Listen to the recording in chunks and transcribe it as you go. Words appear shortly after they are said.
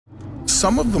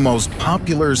Some of the most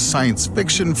popular science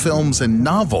fiction films and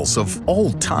novels of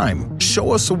all time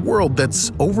show us a world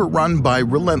that's overrun by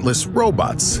relentless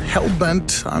robots,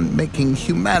 hellbent on making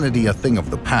humanity a thing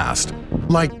of the past.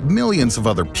 Like millions of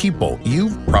other people,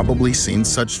 you've probably seen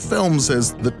such films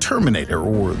as The Terminator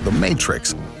or The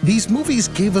Matrix. These movies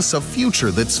gave us a future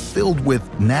that's filled with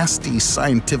nasty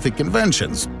scientific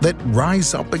inventions that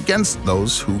rise up against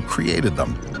those who created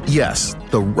them. Yes,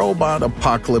 the robot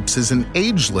apocalypse is an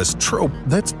ageless trope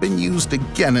that's been used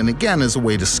again and again as a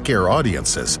way to scare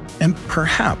audiences, and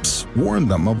perhaps warn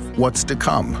them of what's to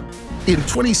come. In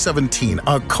 2017,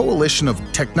 a coalition of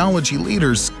technology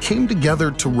leaders came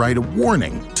together to write a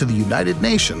warning to the United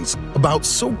Nations about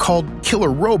so-called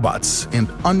killer robots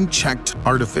and unchecked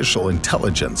artificial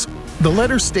intelligence. The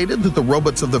letter stated that the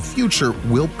robots of the future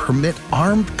will permit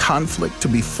armed conflict to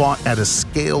be fought at a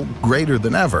scale greater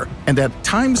than ever, and at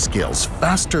timescales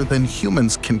faster than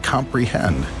humans can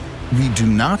comprehend. We do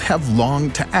not have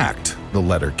long to act, the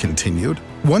letter continued.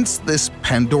 Once this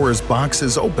Pandora's box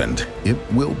is opened, it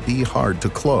will be hard to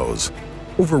close.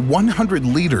 Over 100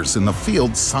 leaders in the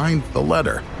field signed the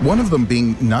letter, one of them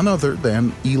being none other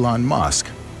than Elon Musk.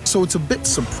 So it's a bit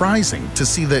surprising to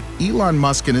see that Elon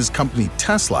Musk and his company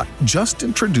Tesla just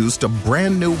introduced a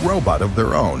brand new robot of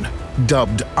their own.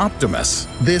 Dubbed Optimus,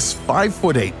 this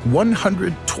 5'8",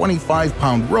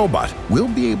 125-pound robot will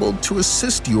be able to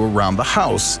assist you around the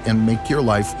house and make your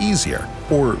life easier,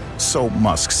 or so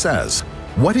Musk says.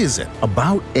 What is it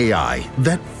about AI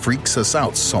that freaks us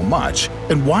out so much,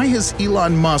 and why has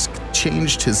Elon Musk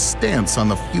changed his stance on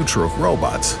the future of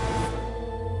robots?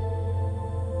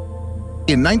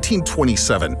 In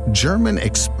 1927, German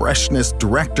expressionist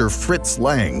director Fritz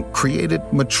Lang created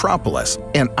Metropolis,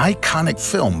 an iconic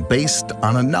film based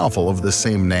on a novel of the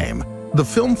same name. The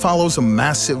film follows a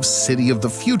massive city of the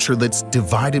future that's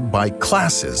divided by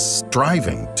classes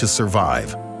striving to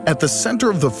survive. At the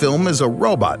center of the film is a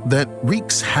robot that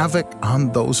wreaks havoc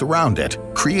on those around it,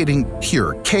 creating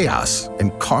pure chaos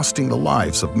and costing the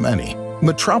lives of many.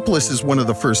 Metropolis is one of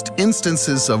the first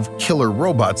instances of killer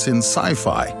robots in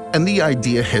sci-fi, and the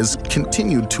idea has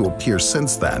continued to appear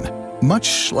since then.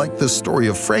 Much like the story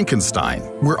of Frankenstein,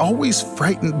 we're always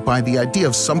frightened by the idea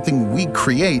of something we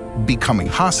create becoming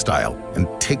hostile and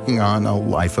taking on a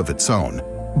life of its own.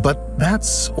 But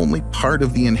that's only part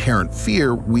of the inherent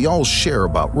fear we all share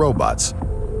about robots.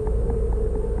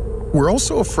 We're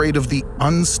also afraid of the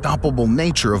unstoppable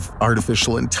nature of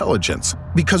artificial intelligence,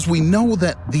 because we know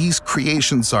that these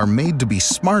creations are made to be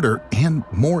smarter and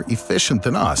more efficient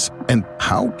than us. And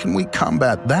how can we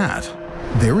combat that?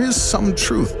 There is some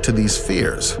truth to these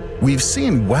fears. We've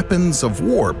seen weapons of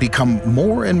war become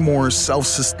more and more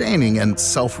self-sustaining and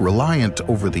self-reliant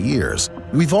over the years.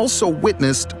 We've also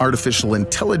witnessed artificial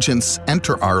intelligence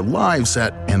enter our lives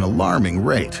at an alarming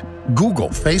rate. Google,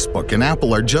 Facebook, and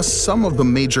Apple are just some of the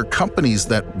major companies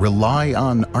that rely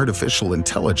on artificial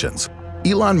intelligence.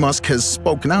 Elon Musk has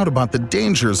spoken out about the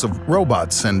dangers of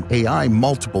robots and AI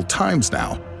multiple times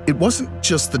now. It wasn't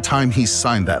just the time he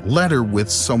signed that letter with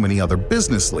so many other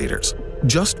business leaders.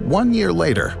 Just 1 year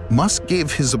later, Musk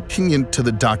gave his opinion to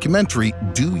the documentary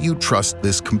Do You Trust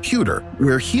This Computer?,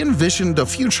 where he envisioned a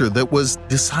future that was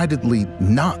decidedly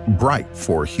not bright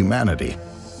for humanity.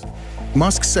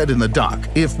 Musk said in the doc,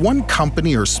 if one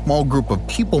company or small group of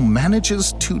people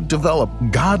manages to develop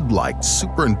godlike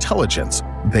superintelligence,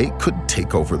 they could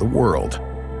take over the world.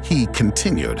 He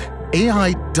continued,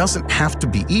 AI doesn't have to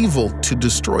be evil to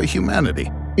destroy humanity.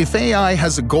 If AI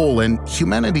has a goal and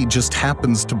humanity just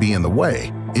happens to be in the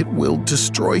way, it will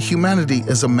destroy humanity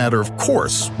as a matter of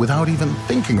course without even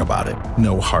thinking about it.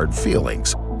 No hard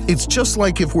feelings. It's just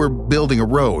like if we're building a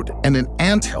road and an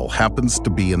anthill happens to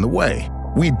be in the way.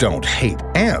 We don't hate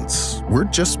ants, we're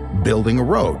just building a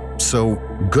road, so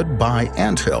goodbye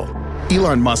anthill.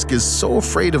 Elon Musk is so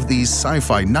afraid of these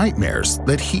sci-fi nightmares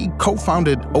that he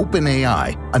co-founded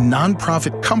OpenAI, a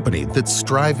nonprofit company that's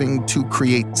striving to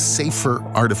create safer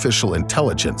artificial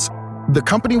intelligence. The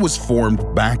company was formed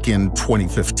back in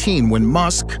 2015 when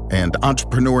Musk and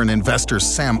entrepreneur and investor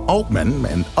Sam Altman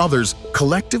and others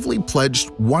collectively pledged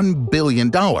 $1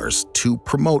 billion to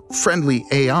promote friendly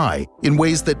AI in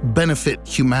ways that benefit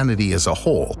humanity as a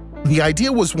whole. The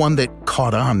idea was one that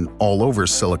caught on all over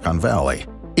Silicon Valley.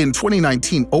 In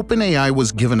 2019, OpenAI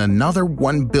was given another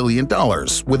 $1 billion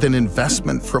with an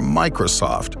investment from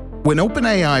Microsoft. When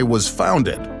OpenAI was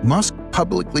founded, Musk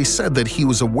publicly said that he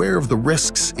was aware of the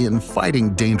risks in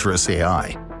fighting dangerous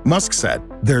AI. Musk said,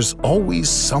 "There's always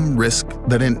some risk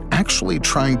that in actually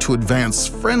trying to advance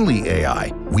friendly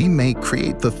AI, we may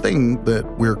create the thing that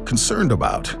we're concerned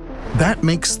about." That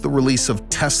makes the release of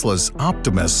Tesla's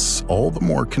Optimus all the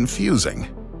more confusing.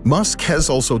 Musk has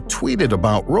also tweeted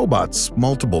about robots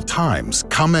multiple times,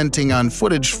 commenting on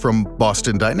footage from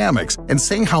Boston Dynamics and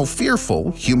saying how fearful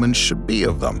humans should be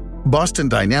of them. Boston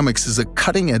Dynamics is a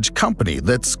cutting-edge company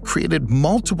that's created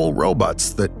multiple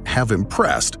robots that have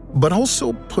impressed, but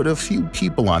also put a few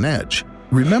people on edge.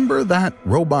 Remember that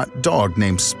robot dog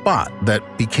named Spot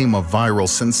that became a viral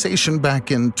sensation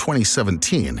back in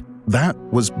 2017? That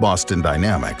was Boston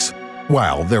Dynamics.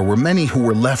 While there were many who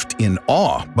were left in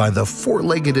awe by the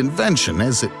four-legged invention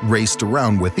as it raced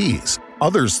around with ease,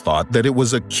 others thought that it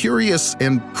was a curious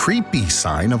and creepy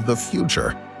sign of the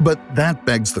future. But that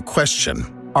begs the question,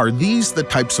 are these the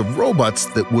types of robots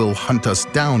that will hunt us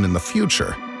down in the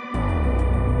future?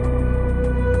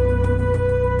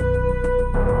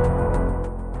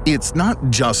 It's not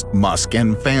just Musk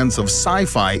and fans of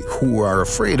sci-fi who are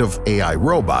afraid of AI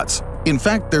robots. In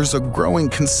fact, there's a growing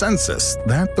consensus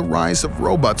that the rise of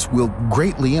robots will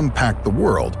greatly impact the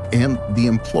world and the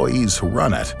employees who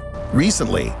run it.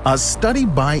 Recently, a study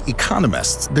by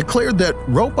economists declared that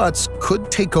robots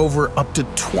could take over up to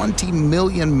 20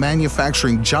 million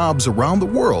manufacturing jobs around the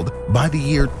world by the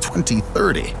year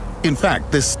 2030. In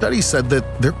fact, this study said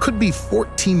that there could be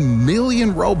 14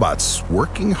 million robots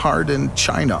working hard in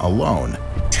China alone.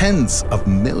 Tens of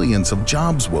millions of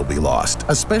jobs will be lost,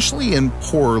 especially in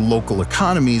poor local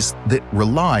economies that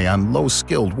rely on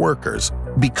low-skilled workers.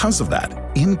 Because of that,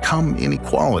 income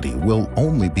inequality will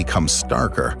only become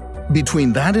starker.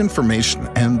 Between that information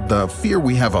and the fear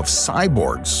we have of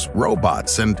cyborgs,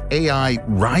 robots, and AI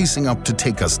rising up to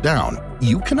take us down,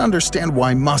 you can understand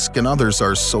why Musk and others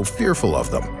are so fearful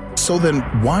of them. So then,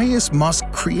 why is Musk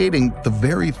creating the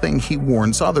very thing he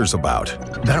warns others about?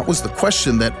 That was the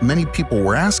question that many people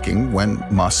were asking when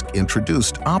Musk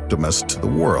introduced Optimus to the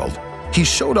world. He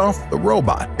showed off the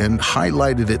robot and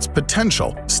highlighted its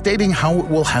potential, stating how it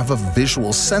will have a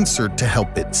visual sensor to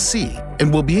help it see,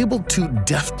 and will be able to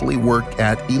deftly work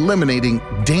at eliminating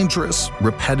dangerous,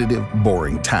 repetitive,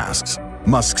 boring tasks.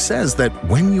 Musk says that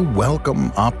when you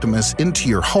welcome Optimus into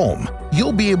your home,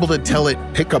 you'll be able to tell it,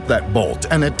 pick up that bolt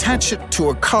and attach it to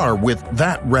a car with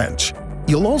that wrench.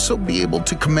 You'll also be able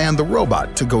to command the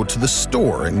robot to go to the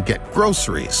store and get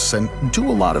groceries and do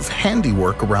a lot of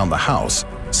handiwork around the house.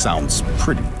 Sounds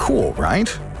pretty cool,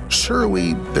 right?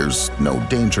 Surely there's no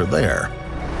danger there.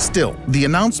 Still, the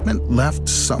announcement left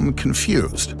some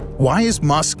confused. Why is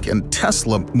Musk and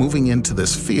Tesla moving into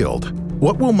this field?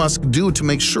 What will Musk do to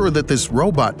make sure that this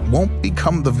robot won't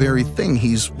become the very thing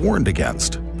he's warned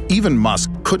against? Even Musk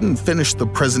couldn't finish the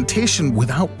presentation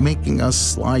without making a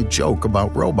sly joke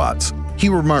about robots. He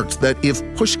remarked that if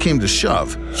push came to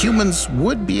shove, humans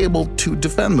would be able to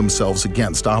defend themselves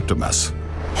against Optimus.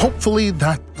 Hopefully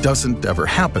that doesn't ever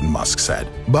happen, Musk said,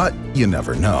 but you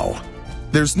never know.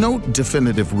 There's no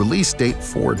definitive release date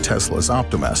for Tesla's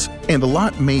Optimus, and a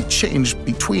lot may change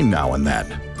between now and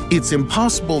then. It's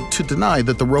impossible to deny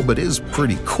that the robot is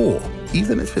pretty cool,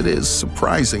 even if it is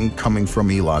surprising coming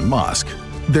from Elon Musk.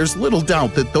 There's little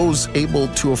doubt that those able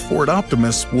to afford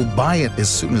Optimus will buy it as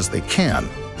soon as they can.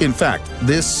 In fact,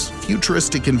 this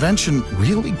futuristic invention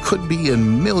really could be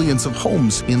in millions of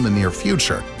homes in the near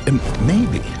future, and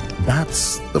maybe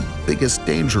that's the biggest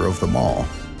danger of them all.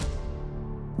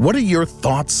 What are your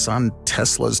thoughts on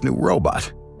Tesla's new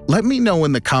robot? Let me know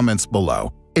in the comments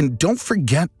below. And don't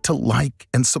forget to like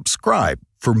and subscribe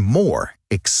for more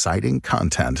exciting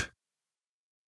content.